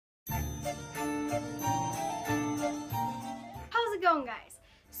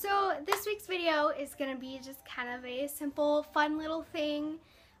So this week's video is going to be just kind of a simple, fun little thing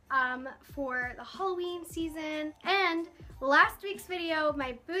for the Halloween season. And last week's video,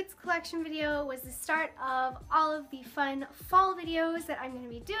 my boots collection video, was the start of all of the fun fall videos that I'm going to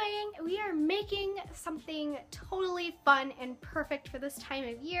be doing. We are making something totally fun and perfect for this time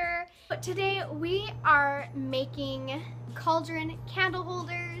of year. But today we are making cauldron candle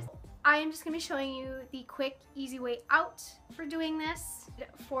holders. I am just going to be showing you the quick, easy way out for doing this.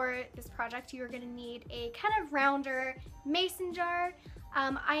 For this project, you are going to need a kind of rounder mason jar.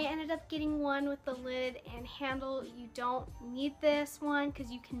 I ended up getting one with the lid and handle. You don't need this one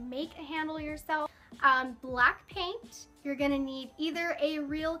because you can make a handle yourself. Black paint. You're going to need either a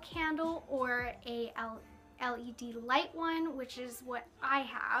real candle or a LED light one, which is what I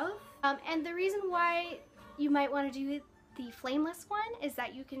have. And the reason why you might want to do the flameless one is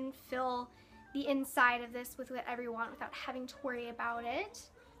that you can fill the inside of this with whatever you want without having to worry about it.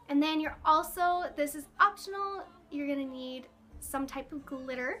 And then you're also, this is optional, you're gonna need some type of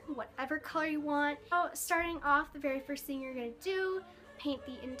glitter, whatever color you want. So starting off, the very first thing you're gonna do, paint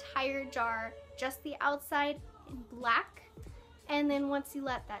the entire jar, just the outside, in black. And then once you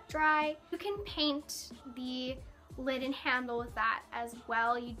let that dry, you can paint the lid and handle with that as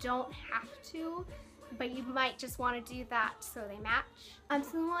well. You don't have to, but you might just want to do that so they match.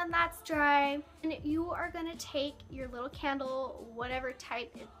 So when that's dry, and you are going to take your little candle, whatever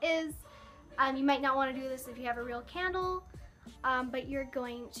type it is. You might not want to do this if you have a real candle, but you're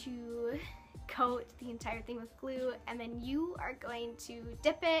going to coat the entire thing with glue, and then you are going to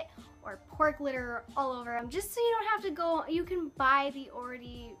dip it or pour glitter all over them, just so you don't have to go. You can buy the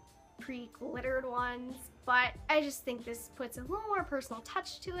already pre-glittered ones, but I just think this puts a little more personal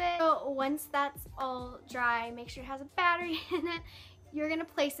touch to it. So once that's all dry, make sure it has a battery in it. You're gonna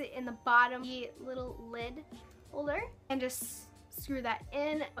place it in the bottom, the little lid holder, and just screw that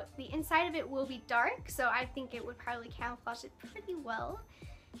in. The inside of it will be dark, so I think it would probably camouflage it pretty well.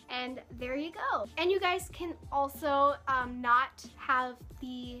 And there you go. And you guys can also not have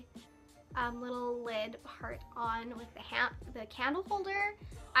the little lid part on with the candle holder.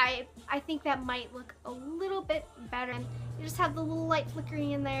 I think that might look a little bit better. You just have the little light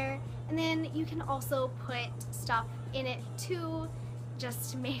flickering in there, and then you can also put stuff in it too,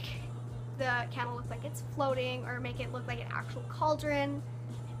 just to make the candle look like it's floating or make it look like an actual cauldron.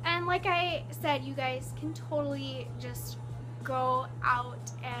 And like I said, you guys can totally just go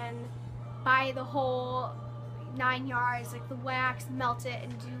out and buy the whole 9 yards, like the wax, melt it,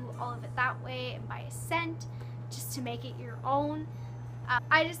 and do all of it that way, and buy a scent just to make it your own.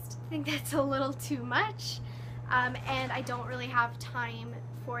 I just think that's a little too much, and I don't really have time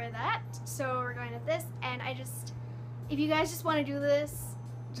for that, so we're going with this. And if you guys just want to do this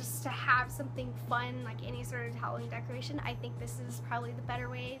just to have something fun, like any sort of Halloween decoration, I think this is probably the better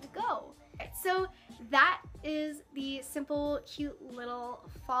way to go. So that is the simple, cute little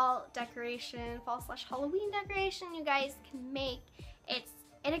fall decoration, fall/Halloween decoration you guys can make. It's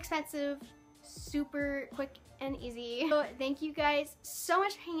inexpensive, super quick and easy. So thank you guys so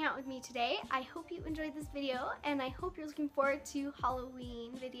much for hanging out with me today. I hope you enjoyed this video, and I hope you're looking forward to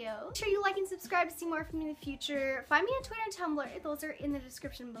Halloween video. Make sure you like and subscribe to see more from me in the future. Find me on Twitter and Tumblr. Those are in the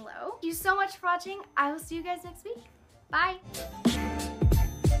description below. Thank you so much for watching. I will see you guys next week. Bye!